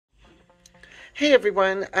Hey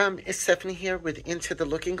everyone, it's Stephanie here with Into the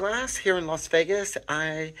Looking Glass here in Las Vegas.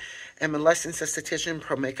 I am a licensed esthetician,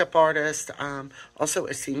 pro makeup artist, also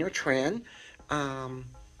a senior trend,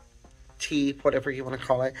 T, whatever you want to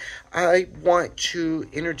call it. I want to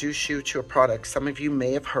introduce you to a product. Some of you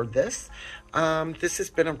may have heard this. This has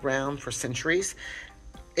been around for centuries.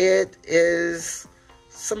 It is,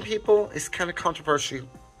 some people, it's kind of controversial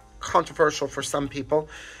for some people.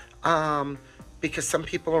 Because some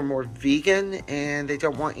people are more vegan and they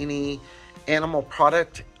don't want any animal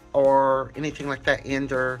product or anything like that in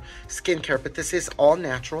their skincare. But this is all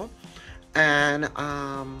natural. And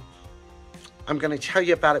I'm going to tell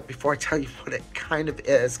you about it before I tell you what it kind of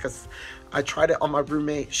is. Because I tried it on my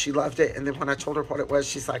roommate. She loved it. And then when I told her what it was,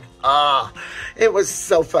 she's like, it was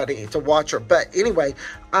so funny to watch her. But anyway,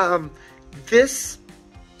 this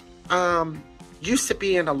used to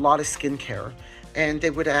be in a lot of skincare. And they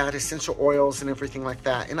would add essential oils and everything like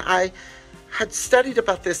that. And I had studied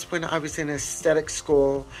about this when I was in aesthetic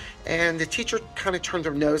school, and the teacher kind of turned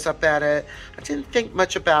their nose up at it. I didn't think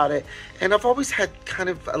much about it, and I've always had kind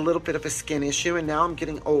of a little bit of a skin issue, and now I'm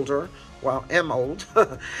getting older. Well, I'm old.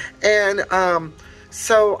 And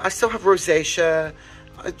so I still have rosacea,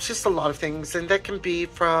 just a lot of things, and that can be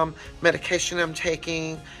from medication I'm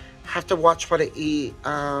taking, have to watch what I eat,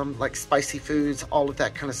 like spicy foods, all of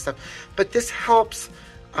that kind of stuff. But this helps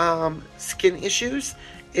skin issues.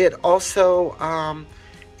 It also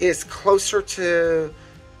is closer to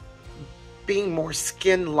being more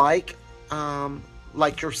skin-like,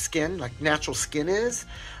 like your skin, like natural skin is.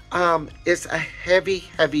 It's a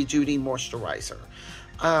heavy-duty moisturizer.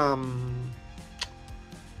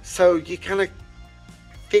 So you kind of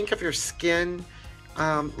think of your skin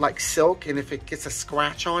like silk, and if it gets a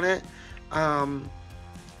scratch on it,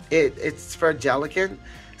 it's very delicate.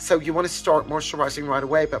 So you want to start moisturizing right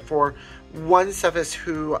away. But for ones of us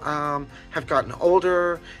who have gotten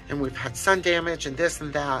older and we've had sun damage and this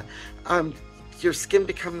and that, your skin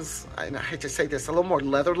becomes, and I hate to say this, a little more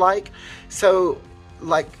leather-like. So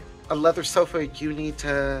like a leather sofa, you need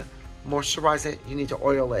to moisturize it, you need to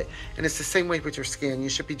oil it. And it's the same way with your skin. You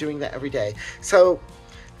should be doing that every day. So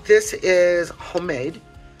this is homemade.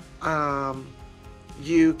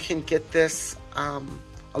 You can get this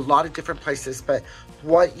a lot of different places, but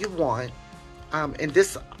what you want, and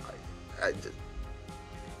this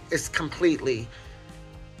is completely,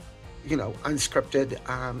 unscripted.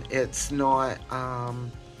 It's not,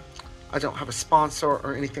 I don't have a sponsor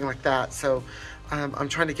or anything like that. So I'm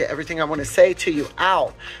trying to get everything I want to say to you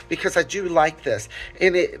out because I do like this.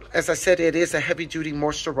 And it, as I said, it is a heavy duty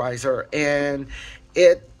moisturizer, and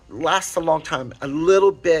it lasts a long time. A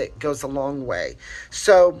little bit goes a long way.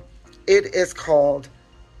 So it is called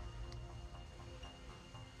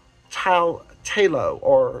Tallow,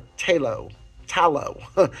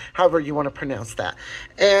 however you want to pronounce that.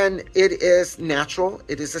 And it is natural.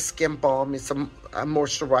 It is a skin balm. It's a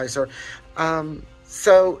moisturizer.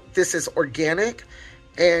 So this is organic,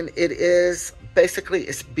 and it is basically,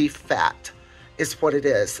 it's beef fat is what it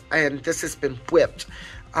is. And this has been whipped.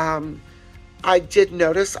 I did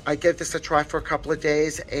notice, I gave this a try for a couple of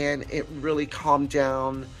days, and it really calmed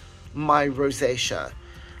down my rosacea.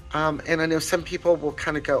 And I know some people will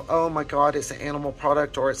kind of go, oh my God, it's an animal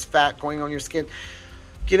product or it's fat going on your skin.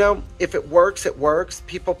 If it works, it works.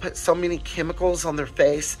 People put so many chemicals on their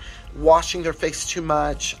face, washing their face too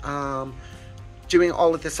much, doing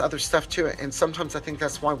all of this other stuff to it. And sometimes I think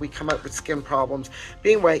that's why we come up with skin problems.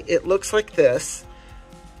 But anyway, it looks like this.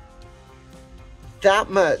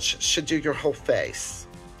 That much should do your whole face.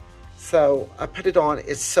 So I put it on.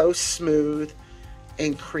 It's so smooth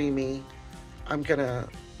and creamy. I'm gonna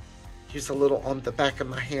use a little on the back of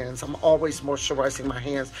my hands. I'm always moisturizing my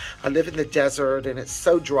hands. I live in the desert and it's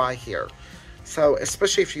so dry here. So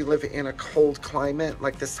especially if you live in a cold climate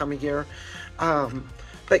like this time of year.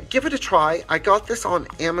 But give it a try. I got this on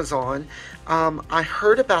Amazon. I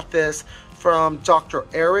heard about this from Dr.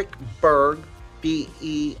 Eric Berg,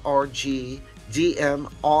 B-E-R-G, DM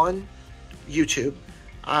on YouTube.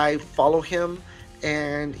 I follow him,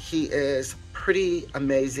 and he is pretty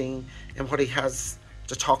amazing in what he has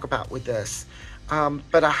to talk about with this.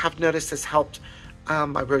 But I have noticed it's helped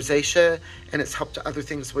my rosacea, and it's helped other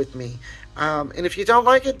things with me. And if you don't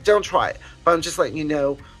like it, don't try it. But I'm just letting you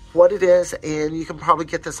know what it is, and you can probably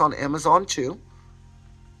get this on Amazon too.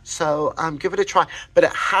 So give it a try. But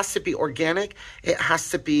it has to be organic. It has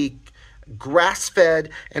to be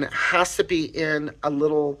grass-fed, and it has to be in a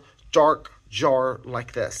little dark jar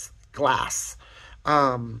like this, glass.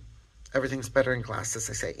 Everything's better in glass, as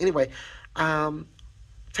I say. Anyway,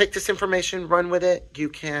 take this information, run with it. You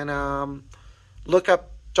can look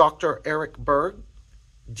up Dr. Eric Berg,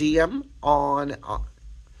 DM on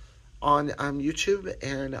YouTube,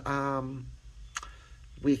 and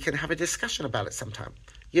we can have a discussion about it sometime.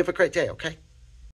 You have a great day, okay?